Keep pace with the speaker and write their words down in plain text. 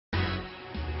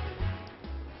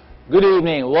Good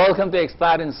evening. Welcome to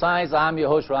ExPat InSights. I'm your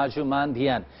host, Raju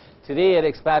Mandhyan. Today at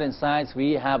ExPat InSights,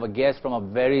 we have a guest from a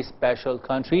very special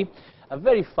country, a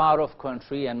very far-off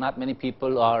country, and not many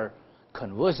people are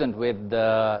conversant with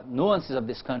the nuances of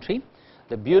this country,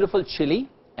 the beautiful Chile.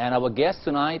 And our guest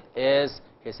tonight is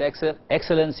His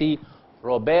Excellency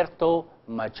Roberto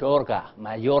Mayorga.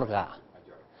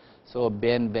 So,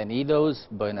 bienvenidos,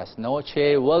 buenas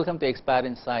noches. Welcome to ExPat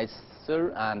InSights,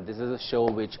 sir. And this is a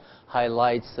show which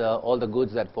highlights all the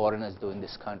goods that foreigners do in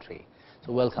this country.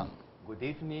 So, welcome. Good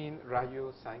evening,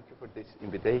 Raju. Thank you for this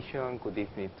invitation. Good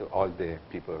evening to all the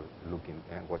people looking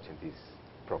and watching this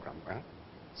program.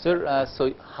 Sir,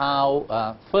 so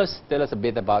how, first tell us a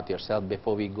bit about yourself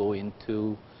before we go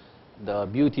into the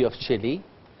beauty of Chile.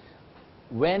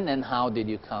 When and how did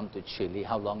you come to Chile?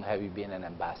 How long have you been an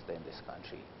ambassador in this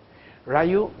country?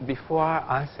 Raju, before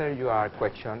I answer your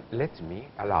question, let me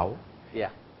allow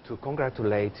to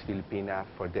congratulate Filipina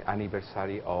for the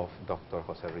anniversary of Dr.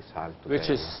 Jose Rizal today. Which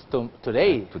is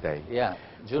today? Today. Yeah,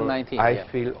 June 19th. I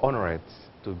feel honored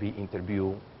to be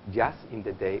interviewed just in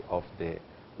the day of the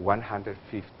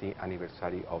 150th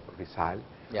anniversary of Rizal,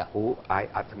 who I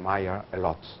admire a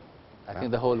lot. I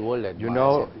think the whole world admires You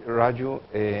know, him. Raju,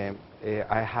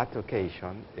 I had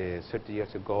occasion 30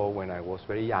 years ago when I was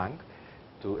very young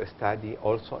to study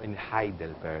also in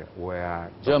Heidelberg, where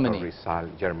Germany. Dr. Rizal,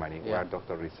 Germany, where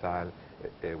Dr. Rizal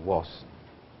was.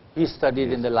 He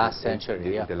studied in the last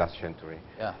century. In the last century.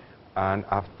 Yeah. And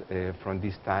after, from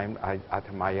this time, I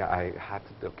had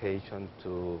the occasion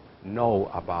to know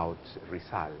about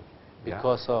Rizal.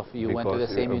 Because of you went to the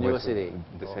same university.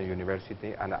 The same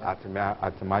university, and I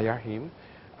admire him.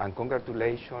 And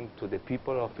congratulations to the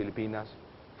people of Filipinas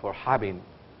for having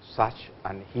such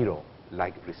an hero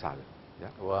like Rizal. Yeah?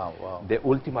 Wow, wow. The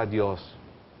Ultima Dios,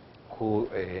 who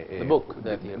the book,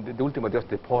 the Ultima Dios,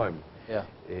 the poem. Yeah.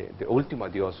 The Ultima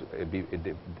Dios,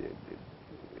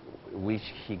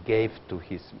 which he gave to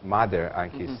his mother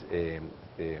and his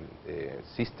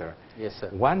sister. Yes,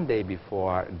 sir. One day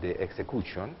before the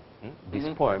execution, these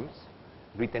poems,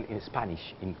 written in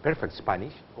Spanish, in perfect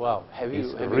Spanish. Wow. Have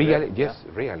you really? read it? Yes,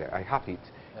 really. I have it.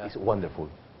 It's wonderful.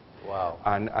 Wow.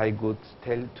 And I could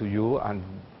tell to you and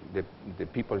the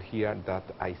people here that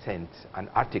I sent an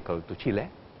article to Chile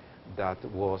that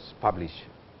was published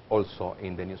also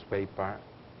in the newspaper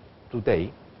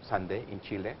today, Sunday, in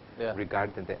Chile,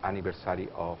 regarding the anniversary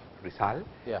of Rizal,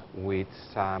 with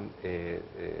some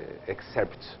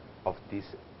excerpts of this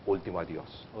Ultima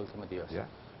Dios. Ultima Dios. Yeah.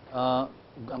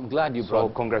 I'm glad you brought...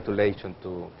 So congratulations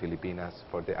to Filipinas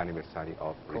for the anniversary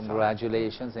of Rizal.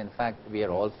 Congratulations. In fact, we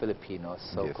are all Filipinos,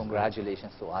 so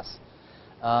congratulations to us.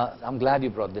 I'm glad you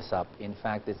brought this up. In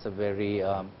fact, it's a very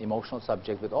emotional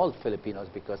subject with all Filipinos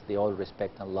because they all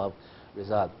respect and love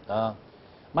Rizal.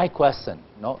 My question,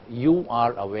 you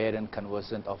are aware and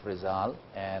conversant of Rizal,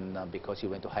 and because you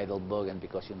went to Heidelberg and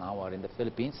because you now are in the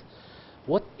Philippines,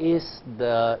 what is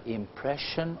the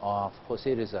impression of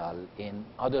Jose Rizal in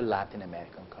other Latin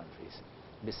American countries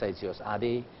besides yours? Are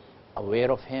they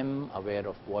aware of him, aware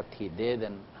of what he did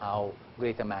and how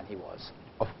great a man he was?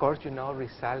 Of course, you know,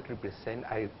 Rizal represents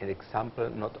an example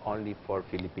not only for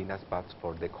Filipinas but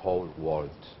for the whole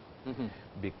world,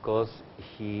 because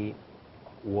he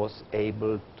was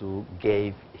able to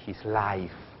give his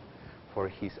life for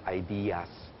his ideas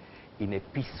in a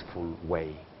peaceful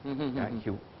way.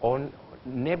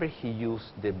 Never he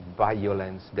used the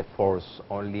violence, the force,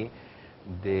 only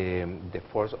the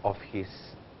force of his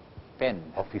pen,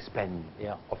 of his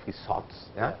thoughts,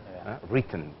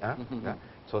 written.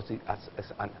 So as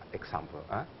an example,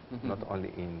 not only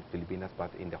in Filipinas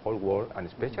but in the whole world, and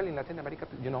especially in Latin America,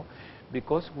 you know,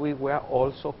 because we were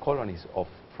also colonies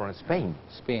from Spain.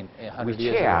 Spain,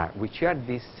 we share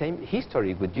this same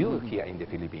history with you here in the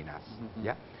Filipinas.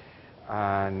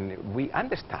 And we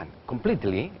understand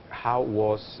completely how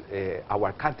was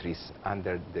our countries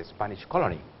under the Spanish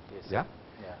colony.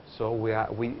 So we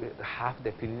have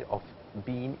the feeling of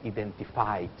being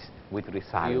identified with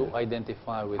Rizal. You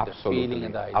identify with the feeling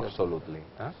and the ideas. Absolutely.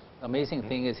 The amazing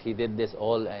thing is he did this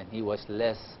all and he was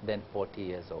less than 40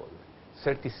 years old.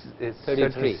 36.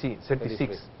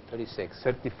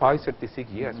 35, 36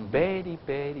 years. Very,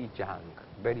 very young.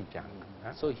 Very young.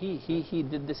 So he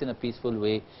did this in a peaceful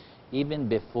way even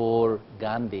before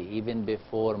Gandhi, even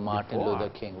before Martin Luther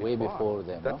King, way before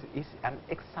them. That is an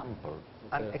example.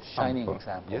 Shining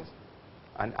example. Yes.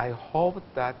 And I hope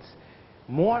that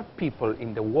more people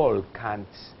in the world can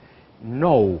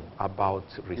know about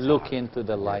Rizal. Look into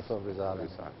the life of Rizal.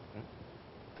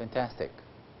 Fantastic.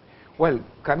 Well,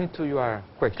 coming to your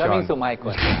question. Coming to my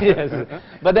question, yes.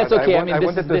 But that's okay. I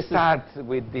wanted to start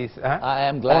with this. I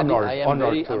am glad. I'm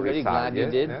very glad you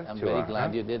did. I'm very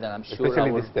glad you did, and I'm sure.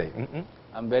 Especially this day.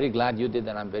 I'm very glad you did,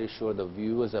 and I'm very sure the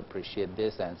viewers appreciate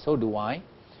this, and so do I.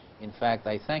 In fact,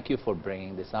 I thank you for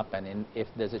bringing this up, and if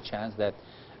there's a chance that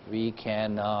we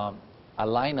can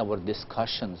align our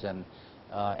discussions and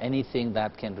anything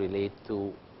that can relate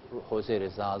to Jose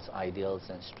Rizal's ideals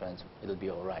and strengths, it'll be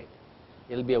all right.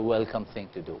 It'll be a welcome thing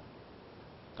to do.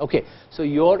 Okay, so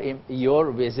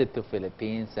your visit to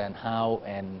Philippines and how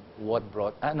and what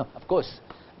brought, no, of course,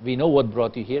 we know what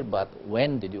brought you here, but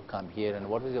when did you come here and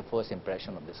what was your first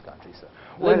impression of this country, sir?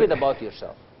 A little bit about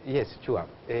yourself. Yes, sure.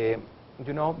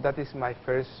 You know, that is my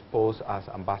first post as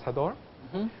ambassador.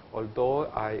 Although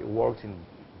I worked in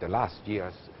the last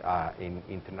years in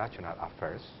international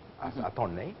affairs as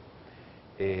attorney,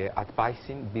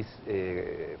 advising these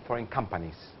foreign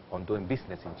companies on doing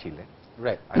business in Chile.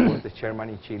 Right. I was the chairman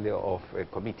in Chile of a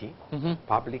committee,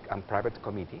 public and private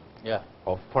committee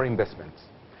of foreign investments.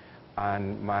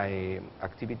 And my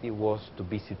activity was to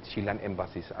visit Chilean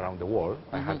embassies around the world.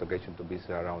 I had the occasion to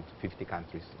visit around 50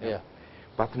 countries.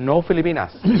 But no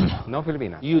Filipinas. No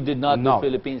Filipinas. You did not do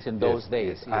Philippines in those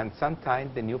days. Yes. And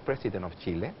sometime the new president of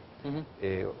Chile,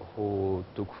 who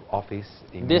took office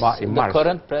in March. The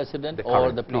current president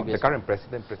or the previous? No, the current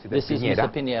president, President This Piñera. Is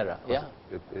Mr. Piñera,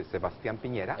 Sebastián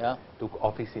Piñera took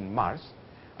office in March.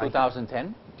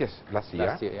 2010? Yes, last year.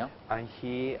 Last year, And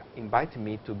he invited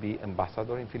me to be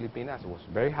ambassador in Philippines. I was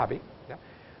very happy.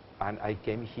 And I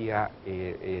came here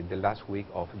the last week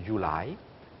of July.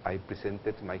 I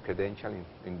presented my credential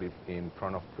in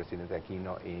front of President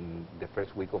Aquino in the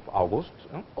first week of August.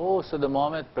 Oh, so the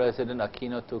moment President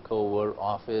Aquino took over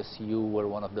office, you were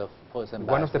one of the first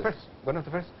ambassadors? One of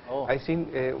the first. Oh. I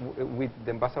think with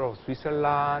the ambassador of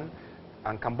Switzerland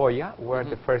and Cambodia were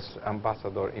the first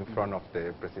ambassador in front of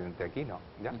the President Aquino.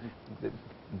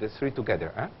 The three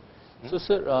together. So,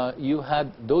 sir, you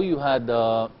had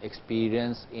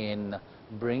experience in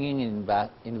bringing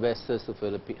investors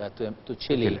to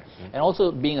Chile, and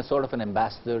also being a sort of an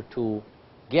ambassador to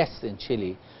guests in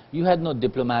Chile. You had no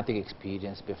diplomatic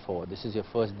experience before. This is your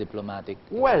first diplomatic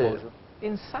exposure?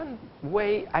 In some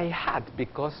way I had,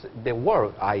 because the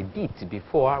work I did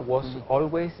before was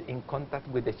always in contact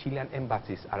with the Chilean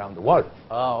embassies around the world.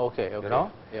 Oh, okay. You know?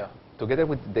 Yeah. Together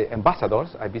with the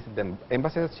ambassadors, I visited the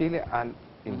embassy of Chile and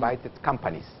invited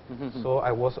companies. So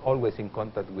I was always in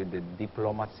contact with the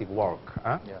diplomatic work.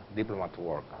 Diplomat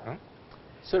work.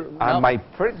 Sir, and my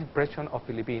first impression of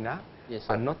Filipina,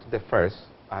 and not the first,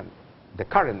 and the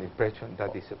current impression,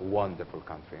 that is a wonderful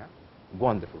country.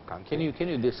 Wonderful country. Can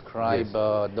you describe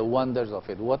the wonders of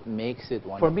it? What makes it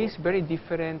wonderful? For me, it's very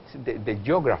different, the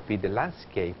geography, the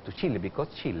landscape to Chile, because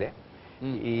Chile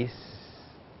is...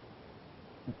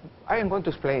 I am going to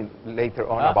explain later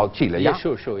on about Chile. Yeah,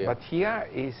 sure. But here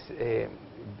is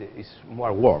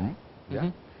more warm.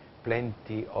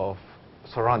 Plenty of,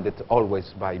 surrounded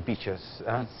always by beaches,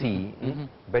 sea,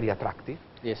 very attractive.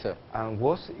 Yes, sir. And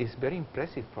what is very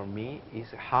impressive for me is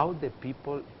how the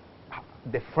people,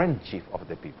 the friendship of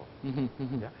the people.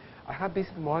 I have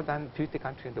visited more than 50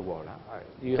 countries in the world.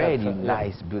 Very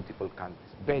nice, beautiful countries,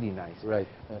 very nice. Right.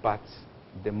 But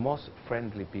the most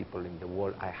friendly people in the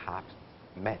world I have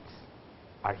met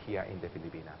are here in the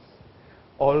Filipinas.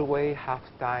 Always have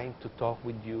time to talk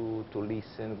with you, to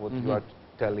listen what you are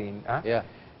telling.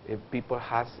 People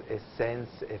has a sense,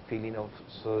 a feeling of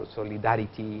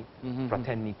solidarity,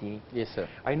 fraternity. Yes, sir.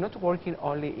 I'm not working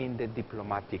only in the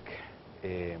diplomatic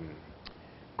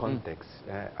context.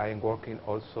 I am working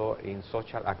also in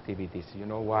social activities. You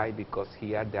know why? Because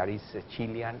here there is a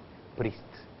Chilean priest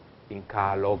in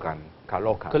Caloocan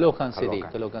City.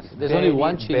 There's only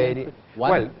one Chilean.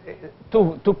 Well,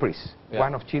 two priests.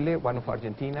 One of Chile, one of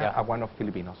Argentina, and one of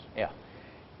Filipinos.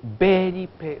 Very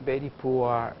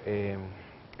poor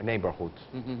neighborhoods.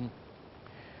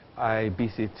 I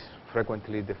visit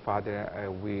frequently the father.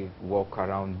 We walk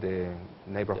around the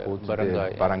neighborhoods,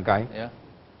 the barangay.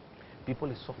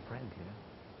 People are so friendly.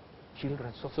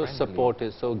 Children so friendly. So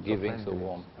supportive, so giving, so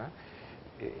warm.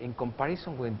 In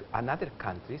comparison with another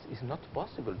countries, it's not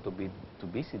possible to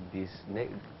visit these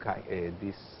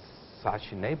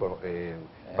such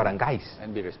barangays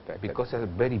and be respected, because they're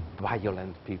very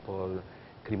violent people.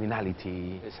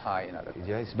 Criminality is high in other countries.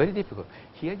 Yeah, it's very difficult.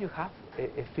 Here you have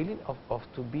a feeling of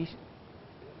to be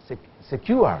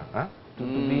secure, to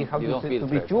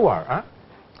be sure.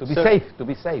 To be safe, to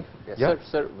be safe. Yes, Yeah?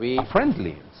 sir,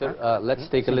 friendly. Sir, let's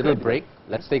take a little break.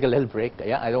 Let's take a little break.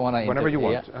 Yeah, I don't want to Whenever you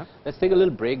want. Yeah. Let's take a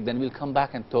little break, then we'll come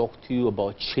back and talk to you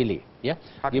about Chile. Yeah?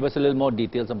 Give us a little more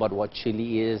details about what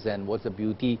Chile is and what's the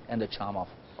beauty and the charm of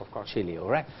Chile, all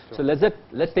right? Sure. So let's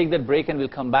take that break and we'll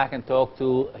come back and talk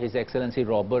to His Excellency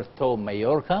Roberto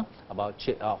Mayorga about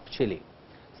Chile.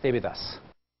 Stay with us.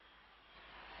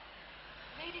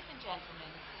 Ladies and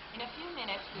gentlemen, in a few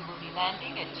minutes we will be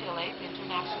landing at Chile's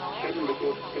International Airport.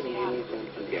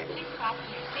 Please fasten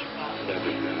your seatbelts.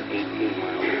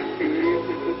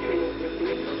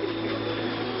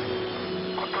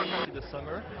 The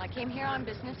summer. I came here on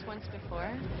business once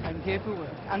before. I'm here for work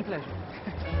and pleasure.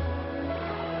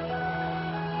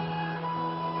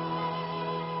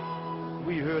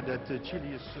 We heard that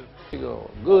Chile is...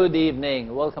 Good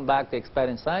evening. Welcome back to ExPat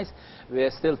InSights. We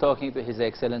are still talking to His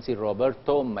Excellency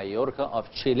Roberto Mayorga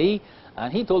of Chile.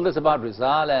 And he told us about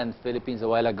Rizal and Philippines a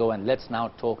while ago. And let's now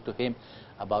talk to him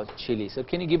about Chile. So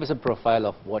can you give us a profile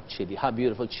of what Chile, how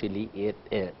beautiful Chile is,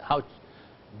 how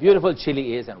beautiful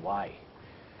Chile is and why?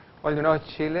 Well, you know,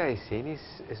 Chile, I think, is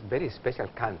a very special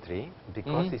country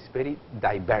because it's very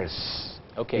diverse.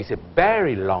 Okay. It's a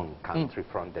very long country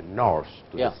from the north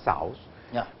to the south,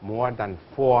 more than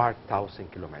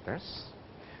 4,000 kilometers.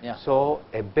 Yeah. So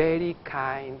a very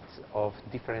kind of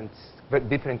different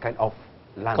kind of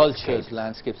landscapes. Cultures,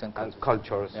 landscapes and cultures. And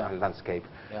cultures and landscape.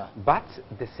 Yeah. But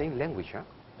the same language, Yeah.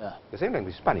 The same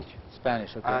language, Spanish.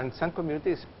 Spanish, okay. And some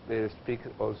communities speak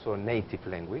also native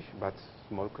language, but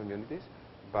small communities.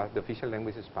 But the official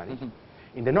language is Spanish.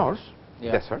 In the north,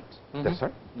 desert.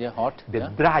 Yeah, hot. The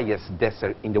driest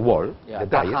desert in the world. The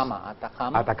driest. Atacama.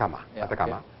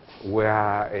 Atacama,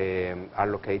 where are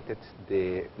located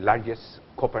the largest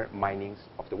copper minings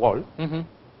of the world.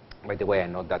 By the way, I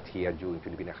know that here you in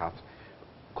Philippines have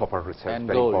copper reserves, and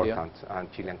very gold, important, and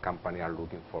Chilean companies are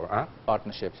looking for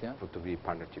partnerships, to be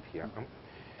partnership here.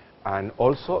 And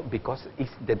also because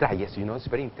it's the driest, you know, it's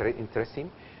very interesting.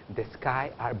 The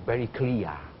sky are very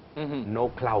clear, no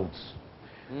clouds.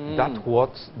 That's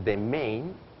what the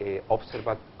main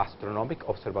astronomical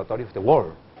observatory of the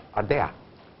world are there,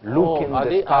 looking at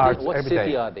the stars what every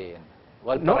city day. Are they in?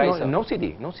 No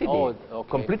city. Oh, okay.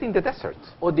 Completing the desert.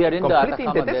 Oh, they are in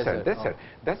completing the Atacama desert.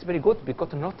 That's very good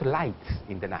because not lights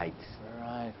in the night.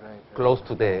 Right. Close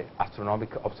to the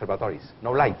astronomical observatories,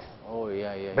 no lights. Oh,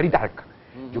 yeah. Very dark.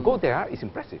 You go there, it's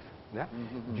impressive. Yeah?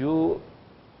 You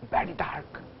very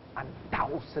dark and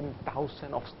thousands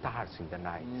of stars in the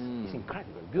night. It's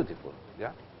incredible, beautiful.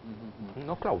 Yeah.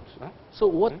 No clouds. So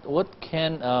what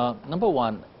can number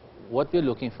one, what we're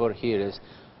looking for here is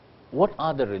what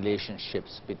are the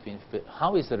relationships between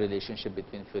how is the relationship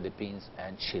between Philippines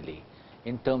and Chile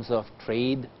in terms of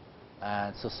trade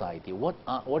and society? What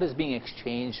is being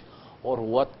exchanged or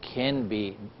what can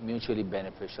be mutually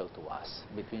beneficial to us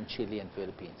between Chile and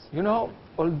Philippines? You know,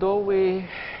 although we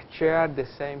share the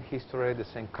same history, the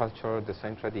same culture, the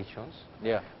same traditions,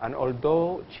 and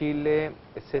although Chile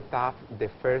set up the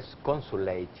first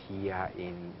consulate here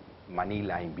in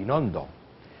Manila, in Binondo,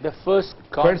 the first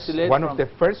consulate, one of the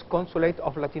first consulate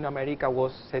of Latin America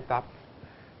was set up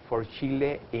for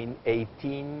Chile in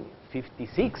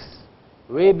 1856.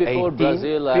 Way before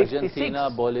Brazil, Argentina,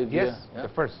 Bolivia. Yes, the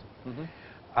first.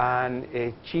 And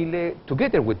Chile,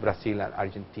 together with Brazil and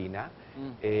Argentina,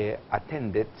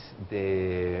 attended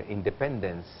the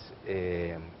independence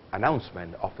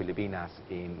announcement of Filipinas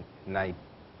in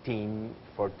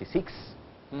 1946,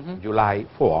 July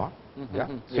 4,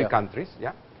 three countries,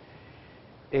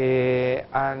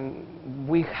 and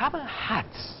we haven't had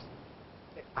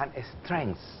a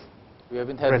strength. We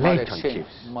haven't had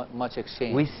much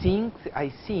exchange. I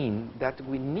think that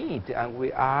we need and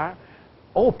we are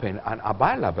open and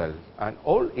available and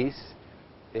all is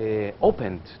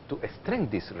open to strengthen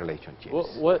these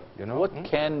relationships. What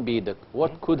can be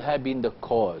what could have been the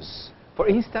cause? For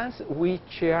instance, we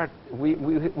have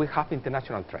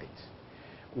international trade.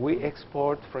 We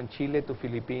export from Chile to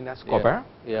Filipinas copper,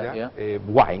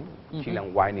 wine.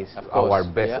 Chilean wine is our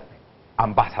best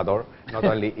ambassador, not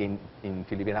only in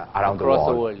Filipinas, around the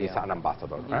world. He's an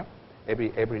ambassador.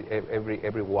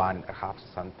 Everyone has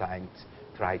sometimes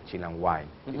tried Chilean wine.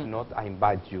 If not, I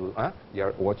invite you.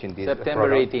 You're watching this.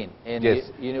 September 18 in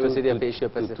University of Asia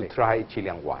Pacific. To try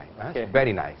Chilean wine.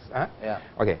 Very nice.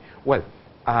 Okay. Well.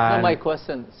 My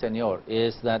question, Senor,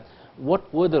 is that what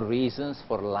were the reasons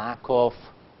for lack of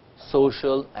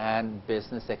social and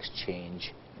business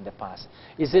exchange in the past?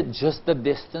 Is it just the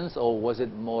distance, or was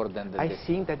it more than the distance? I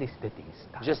think that is the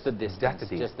distance. Just the distance.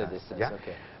 Just the distance. Yeah?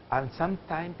 Okay. And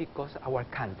sometimes because our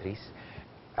countries,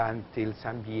 until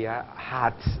some year,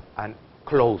 had a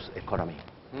closed economy.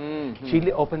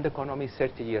 Chile opened the economy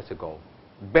 30 years ago,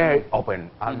 very open,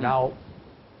 and now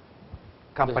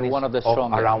companies one of the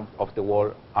strongest around of the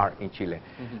world are in Chile.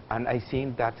 And I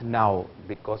think that now,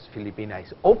 because Philippines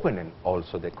is opening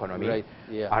also the economy,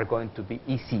 are going to be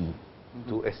easy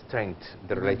to strengthen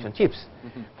the relationships.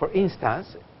 For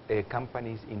instance,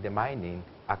 companies in the mining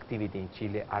activity in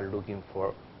Chile are looking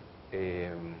for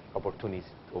opportunities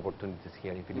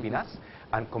here in Philippines,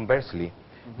 and conversely,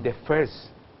 the first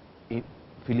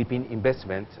Philippine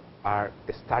investments are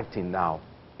starting now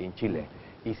in Chile.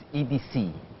 Is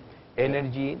EDC,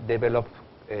 Energy Develop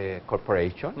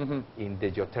Corporation, in the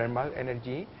geothermal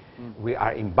energy. We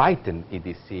are inviting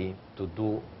EDC to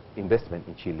do investment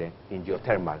in Chile in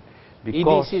geothermal.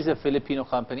 EDC is a Filipino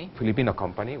company? Filipino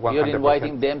company, 100% You're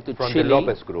inviting them to from Chile? The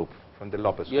Lopez Group. From the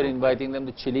Lopez You're Group. inviting them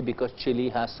to Chile because Chile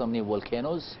has so many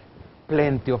volcanoes?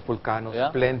 Plenty of volcanoes,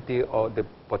 plenty of the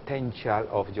potential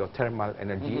of geothermal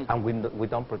energy, and we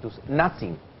don't produce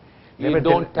nothing. You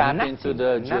don't tap into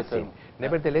the geothermal.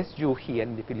 Nevertheless, you here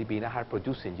in the Philippines are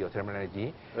producing geothermal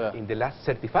energy in the last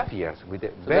 35 years with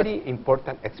a very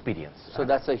important experience. So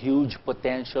that's a huge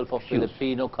potential for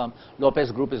Filipino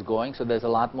Lopez Group is going, so there's a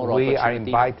lot more opportunity. We are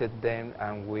invited them,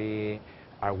 and we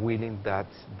are willing that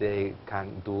they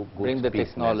can do good Bring the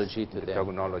business, technology to the them.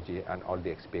 technology and all the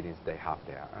experience they have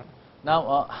there.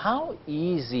 Now, how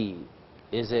easy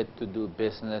is it to do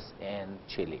business in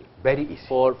Chile? Very easy.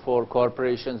 For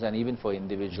corporations and even for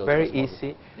individuals? Very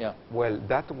easy. Yeah. Well,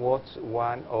 that was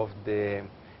one of the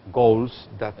goals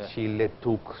that Chile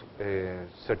took 30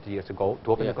 years ago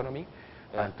to open the economy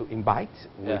and to invite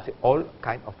with all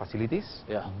kind of facilities,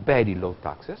 very low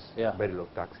taxes, very low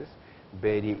taxes,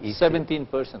 very easy.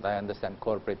 17%, I understand,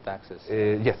 corporate taxes.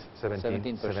 Yes,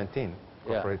 17%. 17%.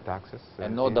 Corporate taxes.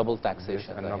 And no double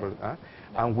taxation. Yes,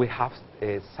 and we have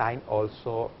signed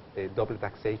also double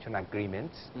taxation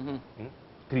agreements,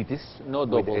 treaties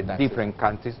with different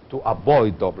countries to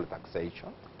avoid double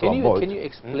taxation. Can you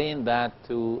explain that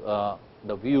to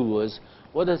the viewers?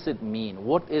 What does it mean?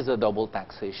 What is a double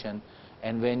taxation?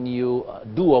 And when you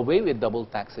do away with double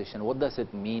taxation, what does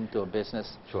it mean to a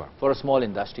business for a small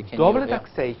industry? Double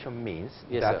taxation means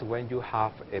that when you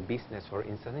have a business, for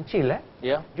instance, in Chile,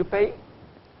 you pay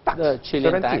tax, the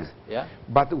Chilean 17. tax.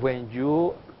 But when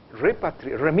you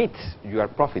remit your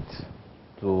profits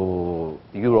to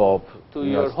Europe, to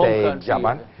your home country,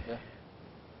 Japan,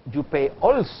 you pay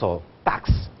also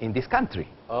tax in this country.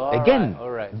 Again,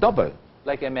 double.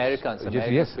 Like Americans.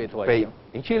 Yes, pay twice. Pay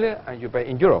in Chile and you pay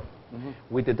in Europe.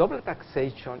 With the double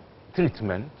taxation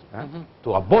treatment,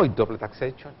 to avoid double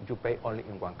taxation, you pay only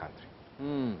in one country.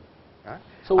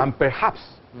 And perhaps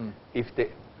if the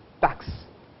tax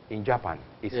in Japan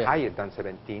is higher than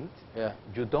 17,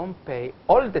 you don't pay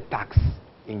all the tax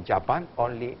in Japan,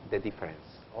 only the difference.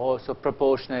 Oh, so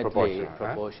proportionately.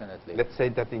 Let's say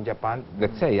that in Japan,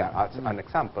 let's say as an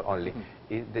example only,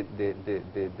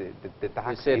 the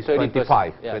tax is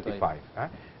 25.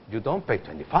 You don't pay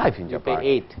 25 in Japan. Pay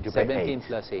 8. You 17 pay 8.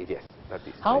 plus 8. Yes, that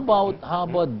is. How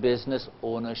about business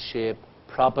ownership,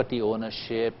 property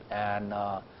ownership, and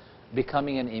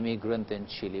becoming an immigrant in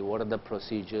Chile? What are the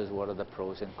procedures? What are the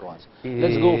pros and cons?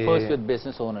 Let's go first with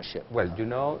business ownership. Well, you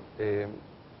know,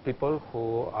 people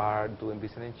who are doing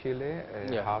business in Chile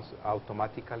has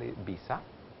automatically visa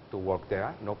to work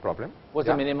there, no problem. What's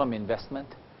the minimum investment?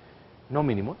 No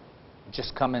minimum.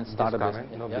 Just come and start a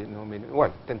business. No minimum.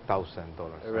 Well,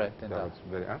 $10,000. Right,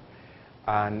 $10,000.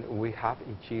 And we have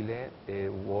in Chile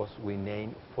we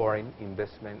name foreign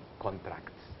investment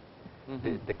contracts.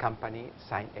 The company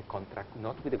signed a contract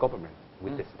not with the government,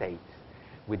 with the state,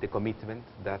 with the commitment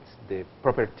that the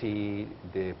property,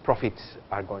 the profits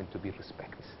are going to be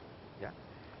respected.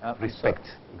 Respect.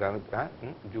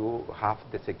 You have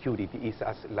the security. It's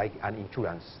as like an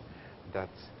insurance that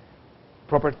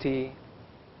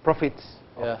profits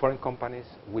of foreign companies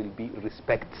will be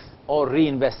respected. Or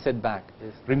reinvested back.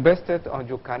 Reinvested, or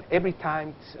you can every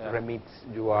time remit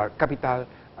your capital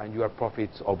and your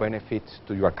profits or benefits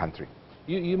to your country.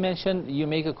 You mentioned you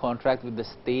make a contract with the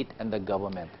state and the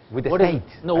government. With the state?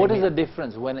 What is the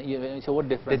difference? When you say what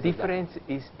difference? The difference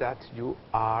is that you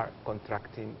are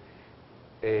contracting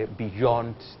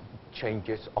beyond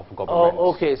changes of government.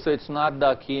 Oh, okay. So it's not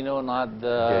the Aquino, not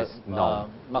the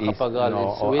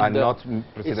Macapagal. And not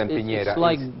President Piñera. It's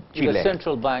like Chile. The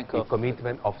central bank of... The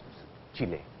commitment of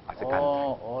Chile as a country.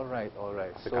 All right.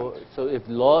 So if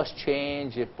laws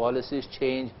change, if policies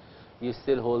change, you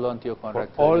still hold on to your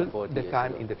contract for all the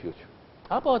time in the future.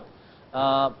 How about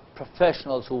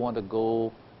professionals who want to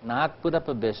go, not put up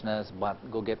a business, but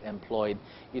go get employed?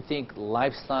 You think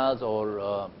lifestyles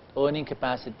or earning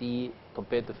capacity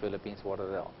compared to Philippines, what are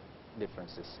the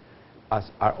differences?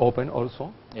 are open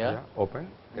also. Yeah. Open.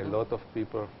 A lot of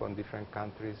people from different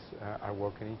countries are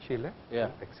working in Chile.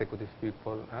 Yeah. Executive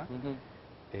people.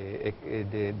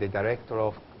 The director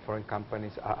of foreign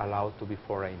companies are allowed to be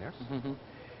foreigners.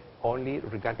 Only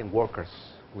regarding workers,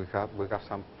 we have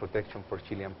some protection for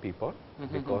Chilean people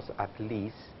because at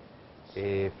least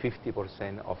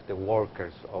 50% of the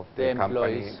workers of the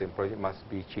company, the employees must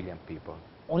be Chilean people.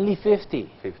 Only 50?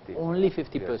 50. Only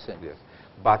 50%? Yes.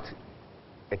 But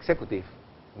executive,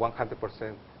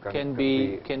 100% can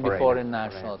be foreign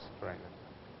nationals.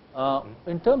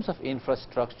 In terms of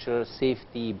infrastructure,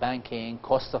 safety, banking,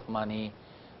 cost of money,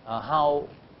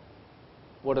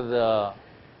 what are the...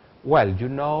 Well, you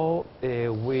know,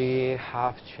 we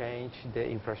have changed the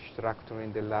infrastructure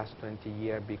in the last 20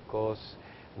 years because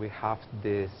we have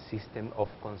the system of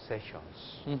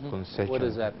concessions. Concessions. What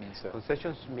does that mean, sir?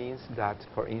 Concessions means that,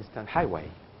 for instance, highway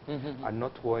are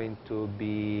not going to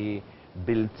be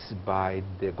built by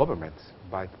the government,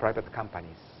 by private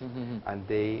companies, and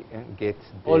they get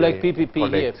the like PPP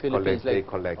here, Philippines. They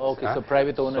collect. Okay, so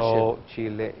private ownership. So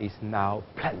Chile is now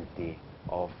plenty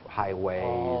of highways,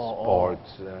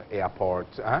 ports,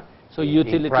 airports. So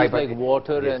utilities like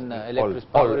water and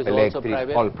electric power is also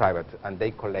private? All private, and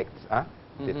they collect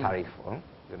the tariff,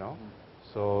 you know.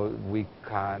 So we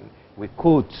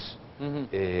could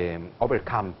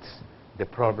overcome the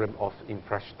problem of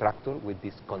infrastructure with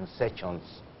this concessions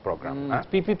program. It's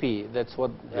PPP, that's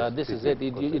what, this PPP, is it.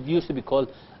 It used to be called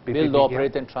PPP, Build,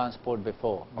 Operate and Transport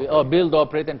before. Or Build,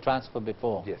 Operate and Transfer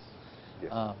before. Yes.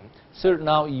 Sir,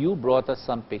 now you brought us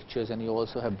some pictures and you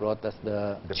also have brought us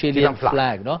the Chilean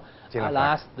flag, no? I'll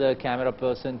ask the camera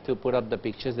person to put up the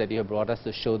pictures that you have brought us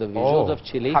to show the visuals of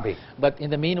Chile. Happy. But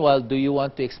in the meanwhile, do you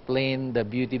want to explain the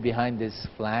beauty behind this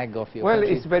flag of your country?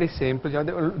 Well, it's very simple. You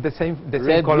know, the same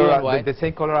color, the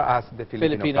same color as the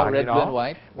Filipino flag, red, blue, and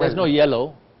white. There's no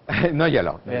yellow. No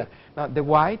yellow. Yeah. Now the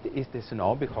white is the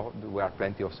snow because we are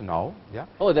plenty of snow. Yeah.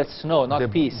 Oh, that's snow,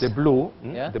 not peace. The blue,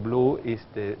 yeah? the blue is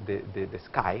the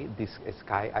sky. This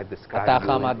sky at the sky.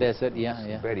 Atacama Desert,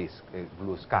 yeah. Very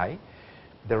blue sky.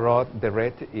 The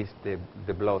red is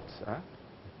the blood.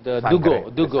 The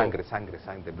sangre, dugo. The sangre,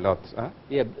 the blood.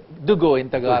 Yeah, dugo in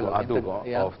Tagalog. Dugo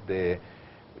yeah. of the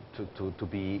to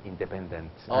be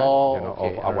independent. Oh, you know,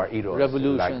 okay. of our heroes,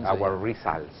 revolutions, like our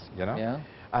results. You know. Yeah.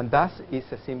 And that is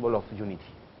a symbol of unity.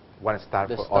 One star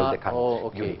for all the countries. Oh,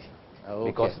 okay. Unity.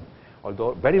 Okay. Because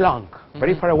although very long,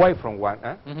 very far away from one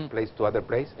place to other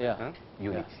place,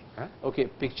 unity. Yeah. Okay,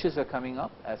 pictures are coming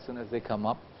up as soon as they come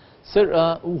up.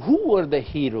 Sir, who were the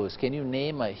heroes? Can you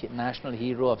name a national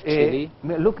hero of Chile?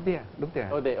 Look there, look there.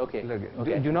 Oh, okay.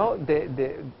 Okay. You know,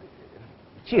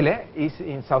 Chile is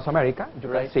in South America, you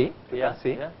can see. You can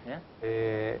see.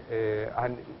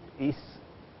 And is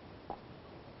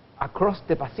across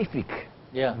the Pacific.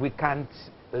 Yeah. We can't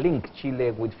link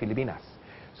Chile with Filipinas.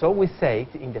 So we said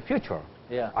in the future,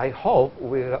 I hope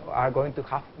we are going to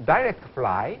have direct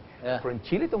fly from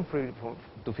Chile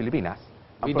to Filipinas.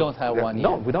 We don't have one yet.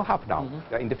 No, we don't have now.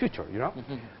 In the future, you know.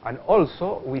 And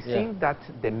also, we think that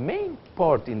the main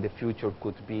port in the future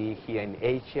could be here in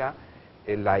Asia,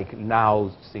 like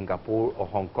now Singapore or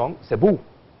Hong Kong, Cebu.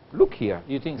 Look here.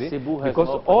 You think Cebu has because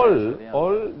more potential,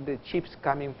 all the ships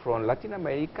coming from Latin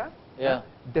America,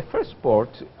 the first port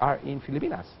are in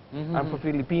Filipinas. And for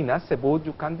Filipinas, Cebu,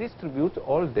 you can distribute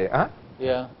all the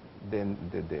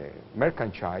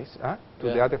merchandise to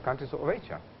the other countries of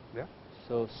Asia. Yeah.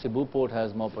 So Cebu port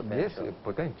has more potential. Yes,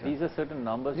 potential. These are certain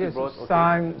numbers you brought.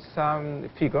 Some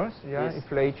figures. Yeah,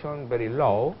 inflation very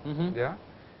low. Yeah.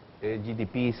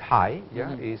 GDP is high.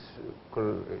 Yeah,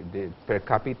 the per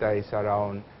capita is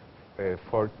around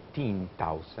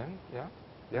 14,000. Yeah.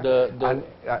 Yeah. The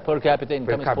per capita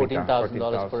income is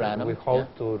 $14,000 per annum. We hope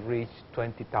to reach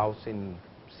 20,000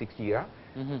 6 years,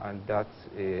 and that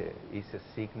is a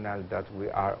signal that we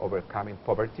are overcoming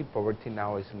poverty. Poverty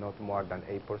now is not more than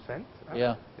 8%.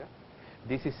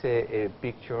 This is a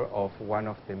picture of one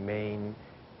of the main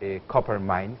copper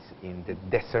mines in the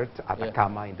desert,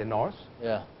 Atacama in the north.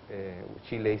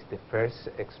 Chile is the first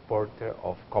exporter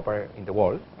of copper in the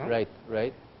world.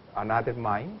 Right. Another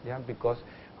mine, because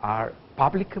are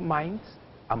public mines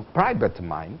and private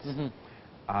mines,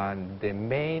 and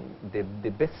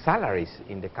the best salaries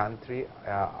in the country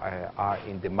are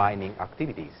in the mining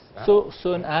activities. So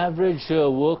an average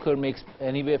worker makes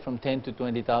anywhere from $10,000 to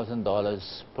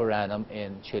 $20,000 per annum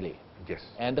in Chile. Yes.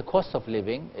 And the cost of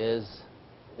living is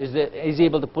he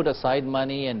able to put aside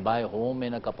money and buy a home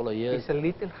in a couple of years? It's a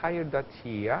little higher than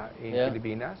here in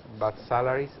Filipinas, but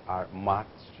salaries are much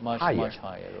higher. Much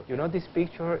higher. Okay. You know, this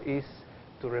picture is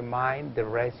to remind the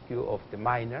rescue of the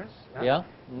miners. Yeah.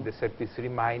 The 33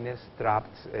 miners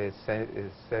trapped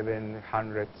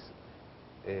 700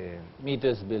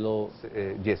 meters below.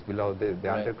 Yes, below the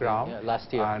Right, underground. yeah,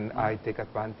 last year. And I take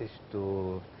advantage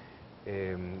to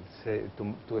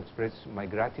to express my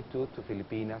gratitude to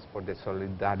Filipinas for the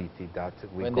solidarity that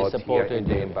we When they got here supported in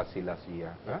the you. embassy last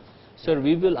year. Sir,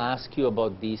 we will ask you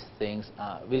about these things.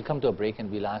 We'll come to a break and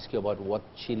we'll ask you about what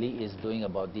Chile is doing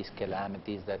about these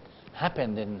calamities that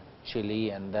happened in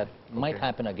Chile and that might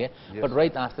happen again. Yes. But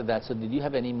right after that, so did you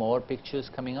have any more pictures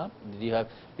coming up? Did you have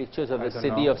pictures of I the don't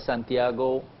city know. of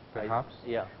Santiago? Perhaps.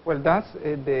 Yeah. Well, that's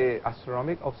the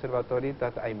astronomical observatory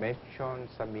that I mentioned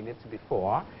some minutes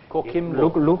before.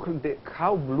 Coquimbo. Look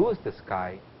how blue is the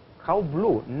sky. How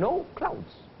blue. No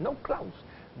clouds. No clouds.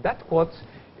 That was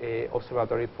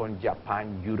observatory from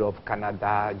Japan, Europe,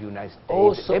 Canada, United States.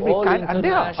 Oh, so every all kind, and they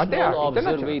are international international.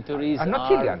 observatories and not are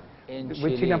Chilean. in With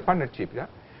Chile. Chilean partnership.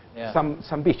 Yeah.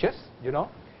 Some beaches, you know.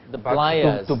 The But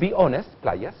playas. to be honest,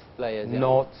 playas, Playas, yeah.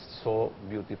 not so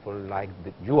beautiful like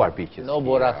your beaches. No here.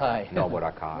 Boracay. No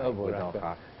Boracay. No We don't Boracay.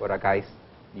 have. Boracay is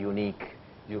unique.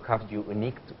 You have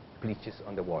unique beaches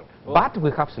on the world. Oh. But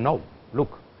we have snow. Look.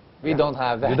 We don't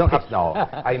have that. You don't have snow.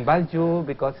 I invite you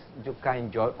because you can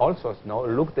enjoy also snow.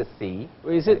 Look the sea.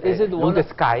 Is it one look the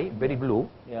of- sky, very blue.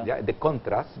 Yeah. The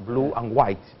contrast, blue and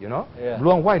white. You know. Yeah.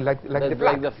 Blue and white, like That's the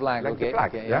flag. like the flag, Like okay, the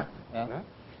flag. okay, Yeah. yeah.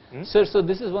 Hmm? Sir, so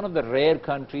this is one of the rare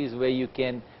countries where you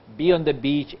can be on the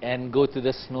beach and go to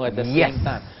the snow at the Yes. same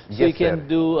time. So Yes, you can sir.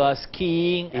 do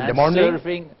skiing In and the morning.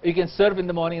 surfing. You can surf in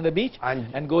the morning on the beach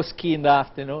And go ski in the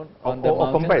afternoon on the or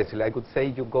mountain. conversely, I could say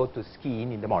you go to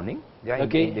skiing in the morning, yeah,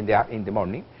 Okay. in the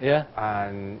morning, Yeah.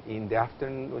 and in the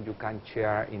afternoon you can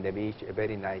share in the beach a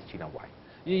very nice Chilean wine.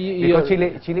 You're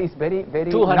Because Chile is very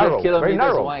 200 narrow, kilometers very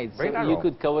narrow, wide, very so narrow. you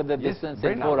could cover the Yes, distance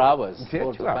very in 4 narrow. hours, Yes,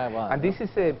 4 to you are. 5 hours. And this is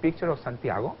a picture of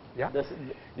Santiago, yeah. That's-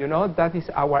 You know that is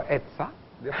our ETSA.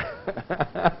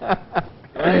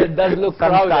 Well, it does look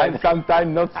crowded.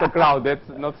 Sometimes not so crowded,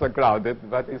 not so crowded,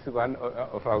 but it's one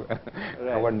of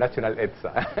our national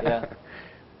ETSA. Yeah.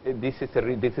 This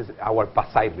is our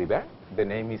Pasay River. The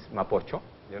name is Mapocho.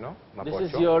 You know, Mapocho.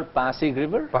 This is your Pasig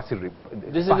River? Pasay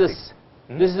River.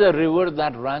 This is a river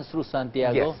that runs through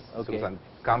Santiago? Yes. Okay. So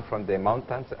come from the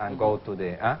mountains and go to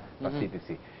the Pacific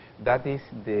Sea. That is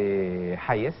the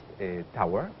highest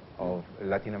tower of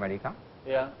Latin America.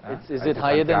 Yeah. Is I it think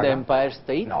higher than the Santiago. Empire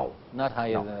State? No. Not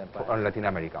higher No, than the Empire. on Latin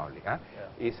America only. Yeah.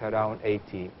 It's around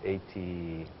 80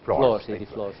 Floors, floors. 80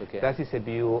 floors, okay. That is a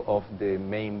view of the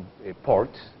main port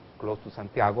close to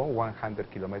Santiago,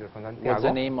 100 kilometers from Santiago. What's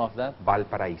the name of that?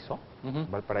 Valparaíso. Mhm.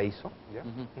 Valparaíso. Yeah.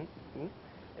 Mhm. Mhm.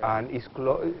 And it's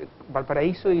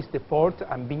Valparaíso is the port,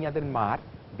 and Viña del Mar.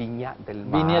 Viña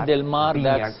del Mar.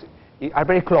 That's- are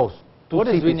very close. Two What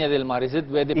is cities. Viña del Mar? Is it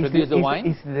where they Is produce the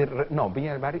wine? No,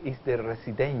 Viña del Mar is the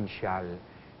residential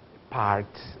part,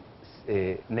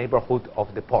 neighborhood of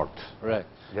the port. Right.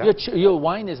 Yeah. Your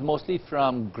wine is mostly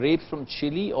from grapes from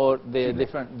Chile, or they're Chile.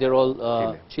 different? They're all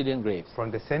Chile. Chilean grapes.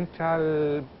 From the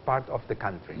central part of the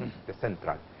country, the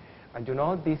central. And you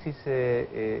know, this is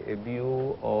a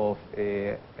view of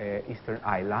Eastern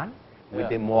Island with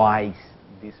Yeah. the moais,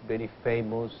 this very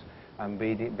famous and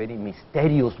very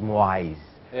mysterious moais.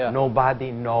 Yeah.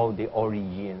 Nobody know the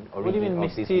origin What do you mean of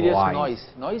this mysterious moais. noise?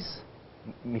 Noise?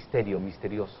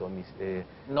 Misterioso.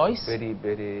 Noise?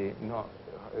 Very, no.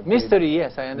 Mystery,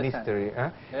 yes, I understand. Mystery, huh?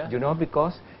 Yeah. You know,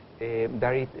 because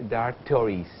there are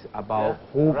theories about Yeah.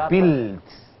 who Rapper. built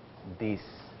this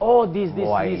Oh, these.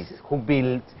 moais, who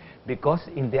built, because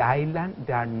in the island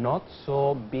there are not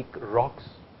so big rocks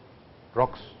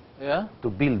Yeah? to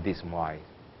build this moai,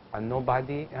 and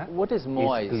nobody What is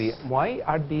moais? clear. Moai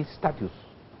are these statues.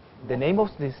 The name of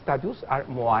these statues are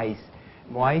moais.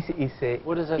 Moais is a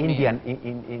What does that Indian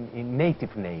in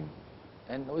native name.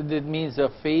 And it means a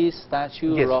face,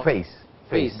 statue, Yes, rock? face.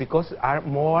 Face. Because are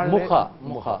more Mukha.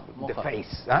 the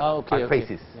face. Ah, okay, are okay.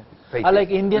 faces. Yeah. Faces. Like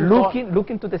Indian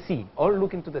looking to the sea. All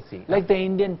looking to the sea. Like the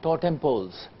Indian totem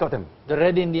poles. Totem. The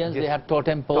red Indians, Yes. they have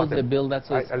totem poles, Totem. they build that.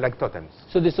 So, I like totems.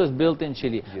 so this was built in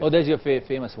Chile. Yes. Oh, there's your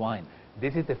famous wine.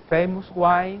 This is the famous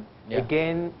wine. Yeah.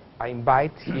 Again, I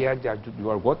invite here that you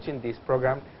are watching this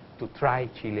program to try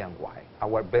Chilean wine,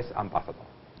 our best ambassador.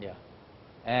 Yeah.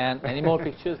 And any more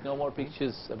pictures? No more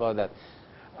pictures about that.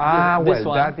 Well,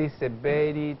 one. that is a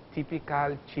very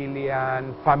typical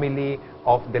Chilean family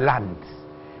of the land.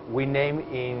 We name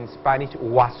in Spanish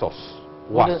Huasos.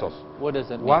 Huasos. What does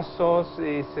that mean? Huasos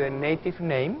is a native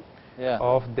name Yeah.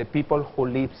 of the people who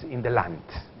lives in the land.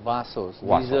 Vasos.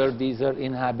 Vasos. These are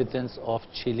inhabitants of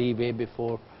Chile way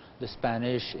before the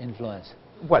Spanish influence.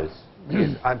 Well,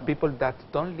 yes, and people that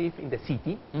don't live in the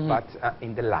city, but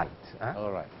in the light.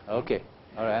 All right. Okay.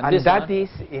 All right. And that is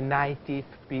a native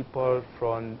people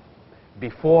from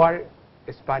before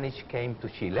Spanish came to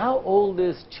Chile. How old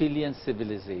is Chilean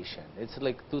civilization? It's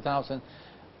like 2000.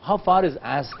 How far is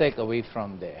Aztec away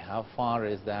from there? How far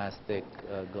is the Aztec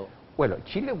go? Well,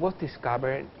 Chile was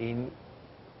discovered in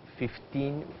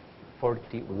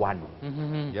 1541.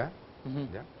 Yeah?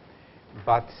 Yeah.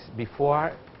 But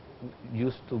before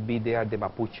used to be there the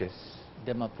Mapuches.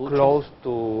 The Mapuches? Close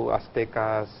to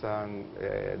Aztecas and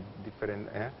different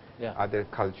other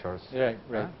cultures. Right,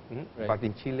 right, right. But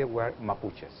in Chile were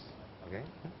Mapuches. Okay?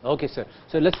 Okay, sir.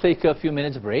 So let's take a few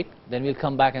minutes break. Then we'll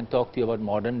come back and talk to you about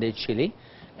modern day Chile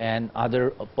and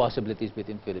other possibilities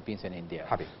between Philippines and India.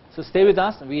 Happy. So stay with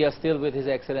us. We are still with His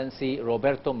Excellency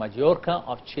Roberto Mayorga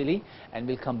of Chile, and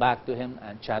we'll come back to him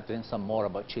and chat to him some more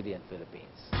about Chile and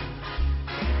Philippines.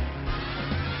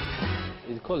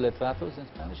 Is it called Letratos in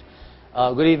Spanish?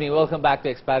 Good evening. Welcome back to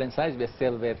ExPat InSights. We're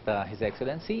still with His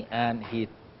Excellency, and he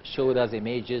showed us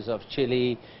images of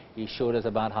Chile. He showed us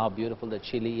about how beautiful the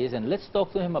Chile is, and let's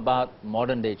talk to him about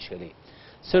modern day Chile.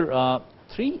 Sir,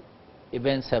 3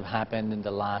 events have happened in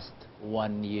the last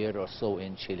 1 year or so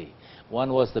in Chile.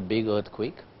 One was the big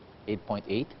earthquake,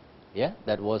 8.8. Yeah,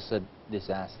 that was a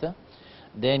disaster.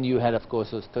 Then you had, of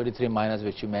course, those 33 miners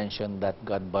which you mentioned that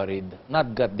got buried,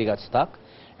 they got stuck.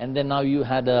 And then now you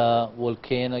had a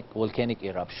volcanic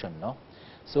eruption, no?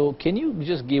 So can you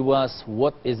just give us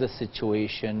what is the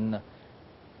situation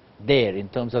there in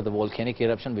terms of the volcanic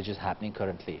eruption which is happening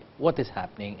currently? What is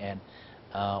happening, and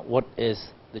what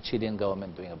is the Chilean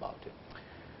government doing about it?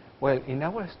 Well, in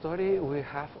our story, we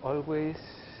have always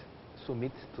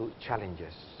submitted to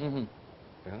challenges.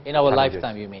 In our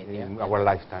lifetime, you mean? In our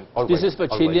lifetime. Always, this is for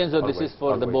Chileans, or always, this is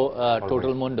for the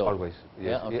total mundo? Always.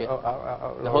 Yes. Yeah, okay.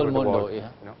 The whole mundo,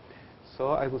 yeah. You know?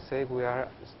 So I would say we are,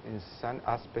 in some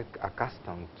aspect,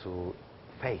 accustomed to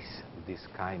face this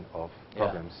kind of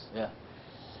problems. Yeah.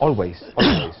 Always,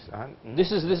 always.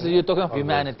 This is you're talking of always,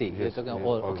 humanity. Yes, You're talking of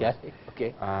all. Okay.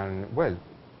 Okay. And well,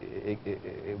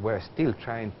 we're still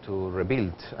trying to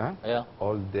rebuild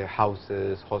all the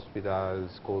houses, hospitals,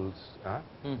 schools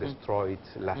destroyed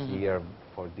last year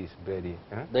for this very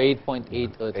the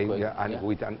 8.8 earthquake. And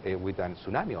with an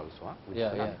tsunami also.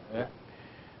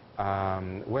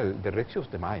 Well, the rescue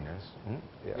of the miners,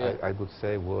 I would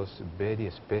say, was very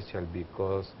special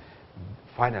because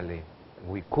finally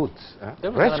we could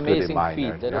rescue the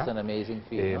miners. That was an amazing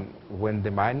feat. When the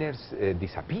miners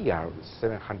disappear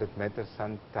 700 meters,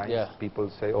 sometimes people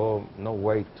say, oh, no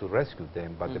way to rescue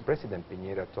them. But the President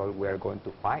Piñera told we are going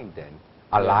to find them,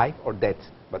 alive or dead,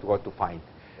 but we're to find.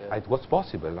 It was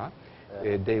possible.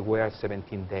 They were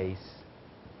 17 days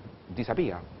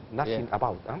disappear, nothing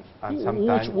about. And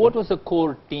sometimes what was the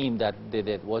core team that did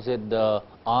it? Was it the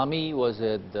army? Was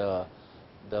it the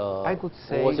I could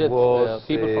say was it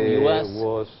people from US?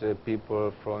 Was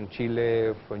people from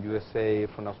Chile, from USA,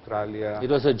 from Australia. It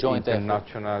was a joint effort.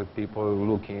 International people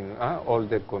looking, all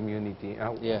the community.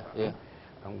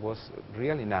 And was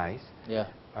really nice. Yeah.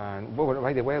 And well,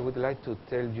 by the way, I would like to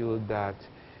tell you that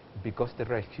because the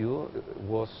rescue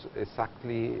was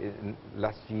exactly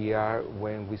last year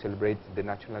when we celebrate the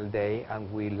National Day, and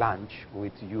we launched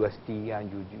with UST and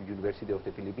University of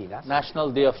the Filipinas. National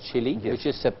Day of Chile, which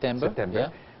is September.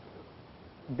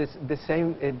 The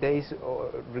same days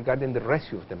regarding the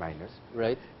rescue of the miners.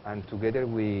 Right. And together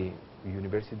with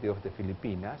University of the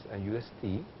Filipinas and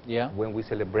UST, when we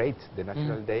celebrate the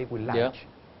National Day, we launch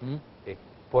a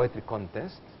poetry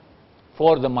contest.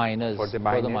 For the miners.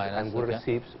 And we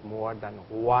received more than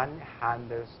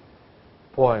 100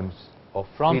 poems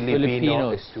from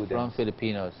Filipino students. From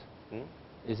Filipinos.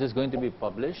 Is this going to be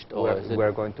published? Or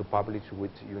we're going to publish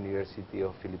with University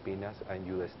of Filipinas and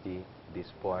UST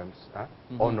these poems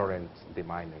honoring the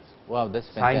miners. Wow, that's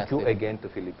fantastic. Thank you again to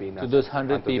Filipinas. To those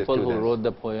 100 people who wrote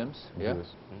the poems.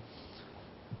 Yes.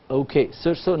 Okay,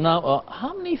 so now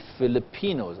how many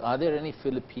Filipinos, are there any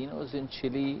Filipinos in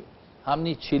Chile? How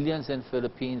many Chileans in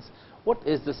Philippines? What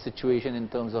is the situation in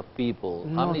terms of people?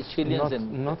 How many Chileans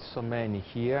not so many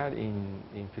here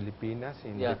in Filipinas.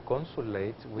 In the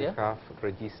consulate, we have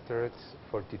registered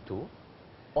 42.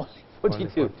 Only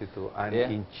 42? Only 42. And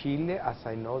in Chile, as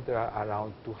I know, there are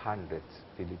around 200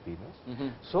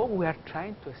 Filipinos. So we are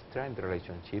trying to strengthen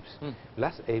relationships.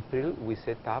 Last April, we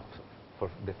set up for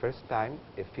the first time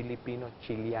a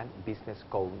Filipino-Chilean Business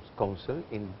Council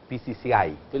in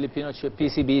PCCI. Filipino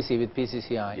PCBC with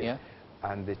PCCI,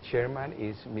 And the chairman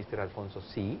is Mr. Alfonso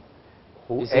C.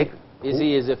 Who is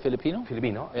he a Filipino?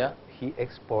 Filipino. He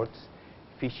exports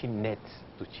fishing nets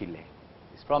to Chile.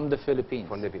 From the Philippines.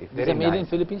 From the these are made in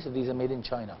Philippines, or these are made in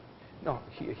China? No,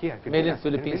 here. Made in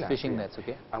Philippines fishing nets,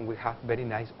 okay. And we have very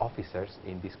nice officers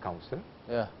in this council.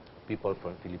 Yeah. People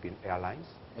from Philippine Airlines.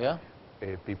 Yeah.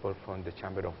 People from the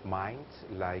Chamber of Mines,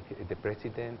 like the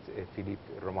president, Philip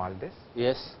Romualdez.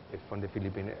 Yes. From the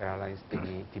Philippine Airlines,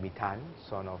 Timmy Tan,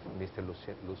 son of Mr.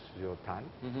 Lucio Tan.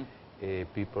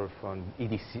 People from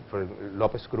EDC, from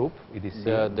Lopez Group, EDC,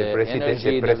 the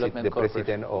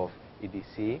president of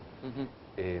EDC,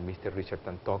 Mr. Richard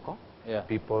Tantoko. Yeah.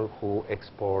 People who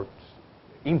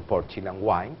import Chilean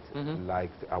wines,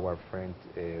 like our friend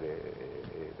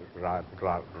Ralph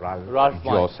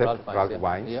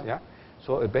Wines. Yeah.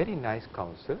 So a very nice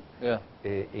council,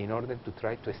 in order to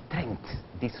try to strengthen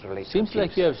this relationship. Seems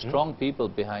like you have strong people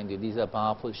behind you. These are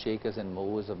powerful shakers and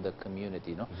movers of the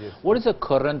community, no? Yes. What is the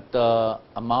current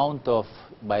amount of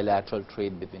bilateral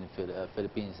trade between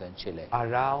Philippines and Chile?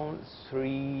 Around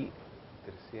 $300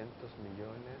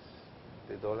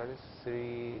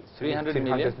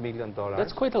 million.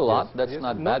 That's quite a lot. That's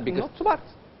not bad, because not too bad.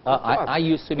 I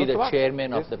used to be the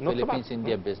chairman of the not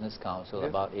Philippines-India Business Council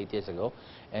about 8 years ago,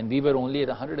 and we were only at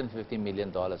 $150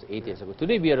 million 8 years ago.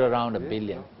 Today we are around $1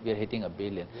 billion. We are hitting $1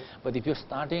 billion. But if you're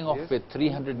starting off with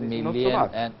 300 million,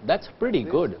 and that's pretty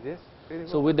good.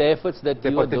 So with the efforts that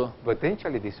you are doing,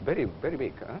 potentially this is very, very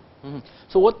big. Huh?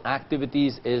 So what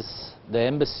activities is the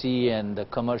embassy and the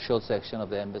commercial section of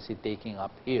the embassy taking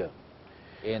up here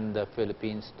in the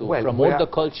Philippines to promote the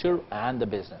culture and the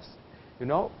business? You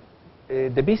know,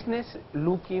 the business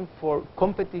looking for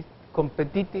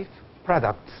competitive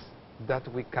products that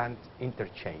we can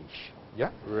interchange.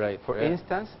 Yeah. Right. For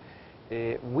instance,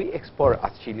 we export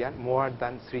as Chilean more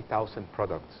than 3,000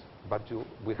 products, but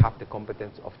we have the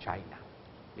competence of China.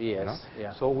 Yes. You know?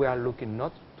 Yeah. So we are looking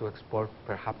not to export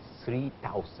perhaps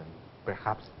 3,000,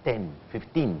 perhaps 10,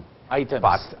 15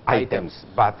 items,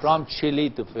 but from Chile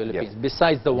to Philippines,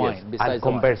 besides the wine. Besides and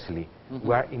conversely,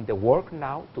 we are in the work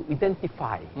now to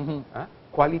identify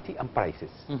quality and prices.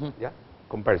 Yeah,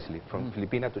 conversely, from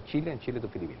Philippines to Chile and Chile to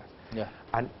Filipinas. Yeah.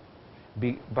 And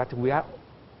but we are,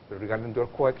 regarding your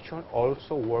question,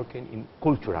 also working in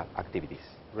cultural activities,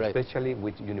 especially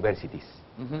with universities.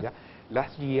 Yeah.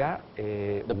 Last year,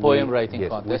 the poem writing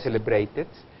contest. We celebrated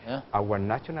our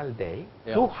National Day,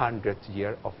 200th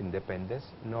year of independence,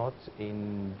 not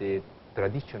in the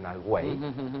traditional way.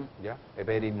 Yeah, a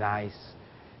very nice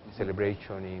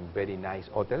celebration in very nice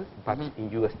hotel, but in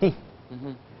UST.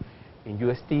 In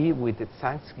UST with the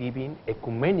Thanksgiving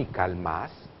ecumenical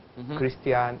mass,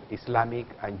 Christian, Islamic,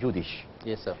 and Jewish.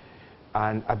 Yes, sir.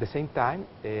 And at the same time,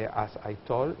 as I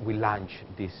told, we launched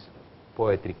this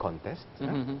poetry contest.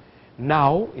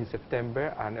 Now, in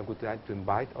September, and I would like to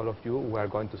invite all of you, we are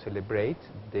going to celebrate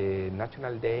the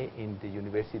National Day in the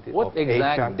University of Asia. What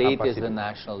exact date is the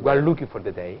National Day? We are looking for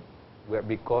the day,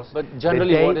 because but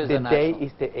generally, what is the day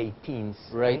is the 18th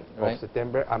of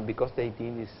September, and because the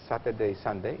 18th is Saturday,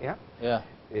 Sunday,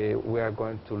 we are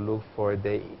going to look for a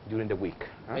day during the week.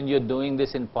 And you're doing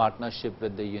this in partnership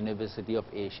with the University of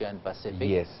Asia and Pacific?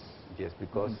 Yes,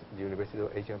 because the University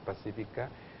of Asia and Pacific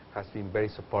has been very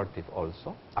supportive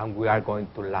also, and we are going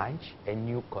to launch a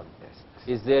new contest.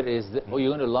 You're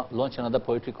going to launch another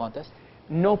poetry contest?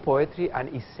 No, poetry and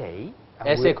essay.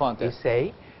 Essay contest.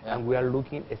 Essay, and we are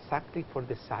looking exactly for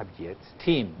the subjects.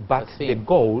 Theme. But the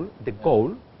goal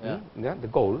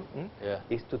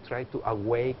is to try to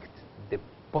awake the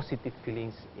positive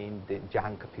feelings in the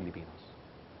young Filipinos.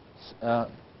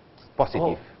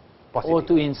 Positive. Or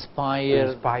to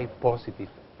inspire positive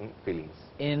feelings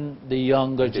in the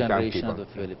younger generation of the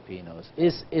Filipinos.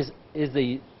 Is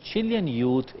the Chilean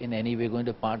youth in any way going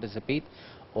to participate,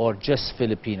 or just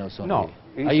Filipinos only? No.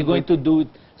 Are you going to do it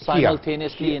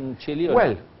simultaneously in Chile? Or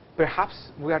well, perhaps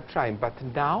we are trying, but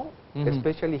now,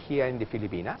 especially here in the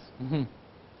Filipinas,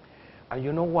 and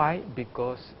you know why?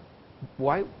 Because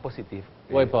why positive?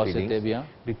 Why positive? Feelings? Yeah.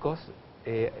 Because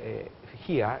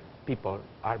here people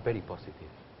are very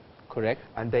positive. Correct.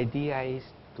 And the idea is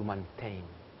to maintain,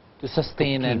 to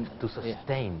sustain, to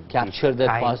sustain, capture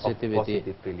that positivity,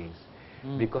 positive feelings,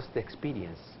 because the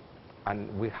experience,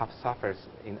 and we have suffered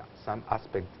in some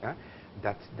aspect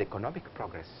that the economic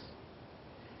progress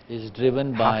is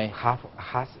driven by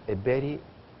has a very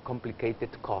complicated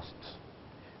cost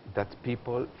that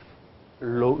people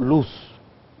lose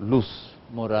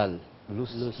morale,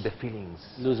 lose the feelings,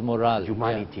 lose morale,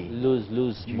 humanity, lose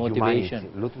motivation,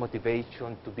 lose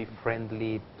motivation to be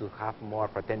friendly, to have more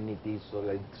fraternity,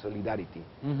 solidarity.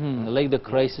 Like the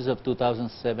crisis of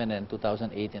 2007 and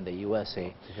 2008 in the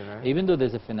USA. Even though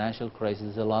there's a financial crisis,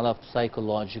 there's a lot of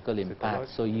psychological impact.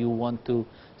 So you want to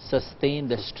sustain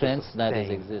the strength that is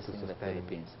existing in the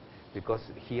Philippines. because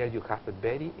here you have a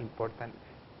very important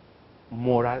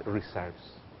moral reserves,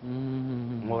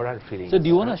 moral feelings. So do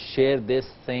you want to share this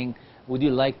thing? Would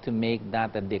you like to make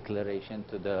that a declaration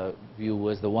to the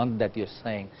viewers, the one that you're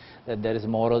saying, that there is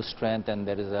moral strength and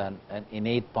there is an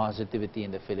innate positivity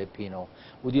in the Filipino?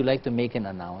 Would you like to make an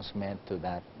announcement to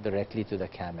that directly to the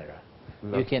camera?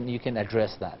 You can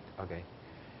address that. Okay.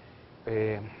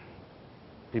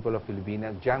 People of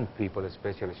Filipinas, young people,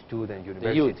 especially students,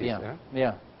 universities. The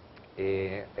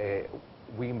youth,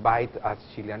 we invite as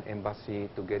Chilean Embassy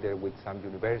together with some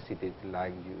universities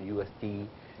like UST,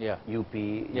 UP,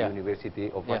 University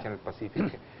of National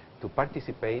Pacific, to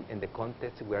participate in the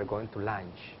contest we are going to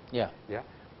launch.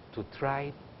 To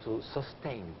try to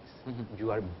sustain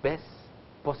your best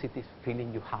positive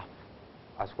feeling you have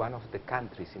as one of the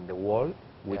countries in the world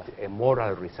with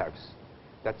moral reserves.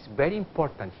 That's very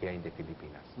important here in the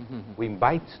Filipinas. We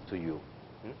invite to you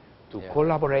to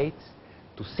collaborate,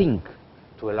 to think,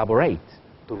 to elaborate,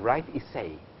 to write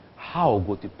essay. How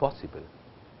would it possible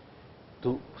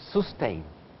to sustain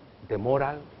the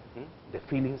moral, the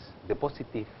feelings, the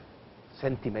positive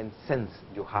sentiment, sense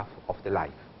you have of the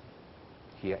life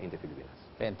here in the Philippines?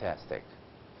 Fantastic.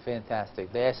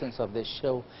 Fantastic. The essence of this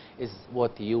show is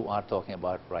what you are talking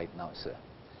about right now, sir.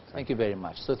 Thank you very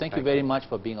much. So thank you very much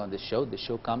for being on this show. The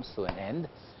show comes to an end.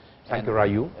 Thank you,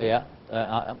 Raju.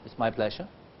 It's my pleasure.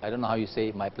 I don't know how you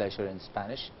say my pleasure in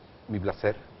Spanish. Mi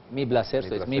placer. Mi placer.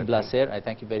 So it's mi placer. I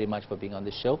thank you very much for being on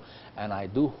this show. And I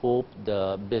do hope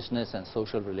the business and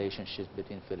social relationships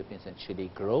between Philippines and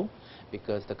Chile grow,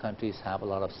 because the countries have a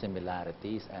lot of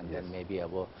similarities, and then maybe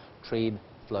our trade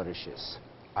flourishes.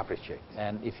 Appreciate.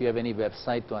 And if you have any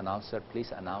website to announce it,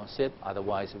 please announce it.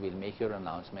 Otherwise, we'll make your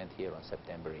announcement here on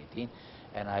September 18.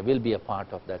 And I will be a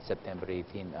part of that September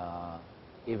 18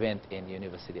 event in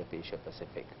University of Asia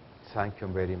Pacific. Thank you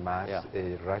very much.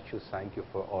 Raju, thank you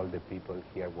for all the people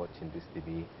here watching this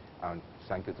TV. And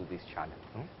thank you to this channel.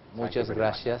 Muchas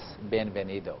gracias.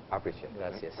 Bienvenido. Appreciate it.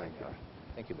 Gracias, Senor.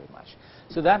 Thank you very much.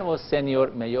 So that was Senor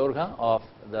Mayorga of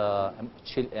the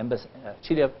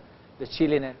the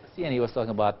Chilean Embassy, and he was talking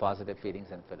about positive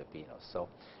feelings in Filipinos. So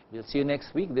we'll see you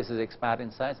next week. This is ExPat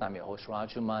InSights. I'm your host,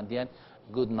 Raju Mandhyan.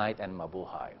 Good night and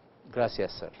mabuhay.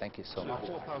 Gracias, sir. Thank you so much.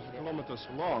 4,000 kilometers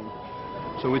long,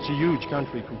 so it's a huge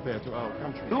country compared to our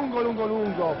country. Lungo, lungo,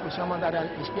 lungo. Possiamo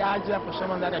andare in spiaggia,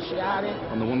 possiamo andare a sciare.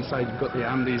 On the one side, you've got the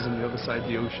Andes, and the other side,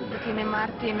 the ocean. Tiene mar,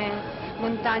 tiene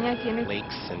montaña, tiene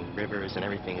lakes and rivers and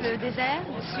everything. le désert,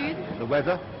 le sud. The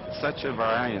weather, Such a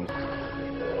variant.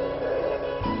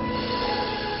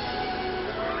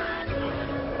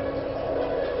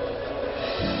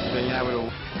 then yeah, we'll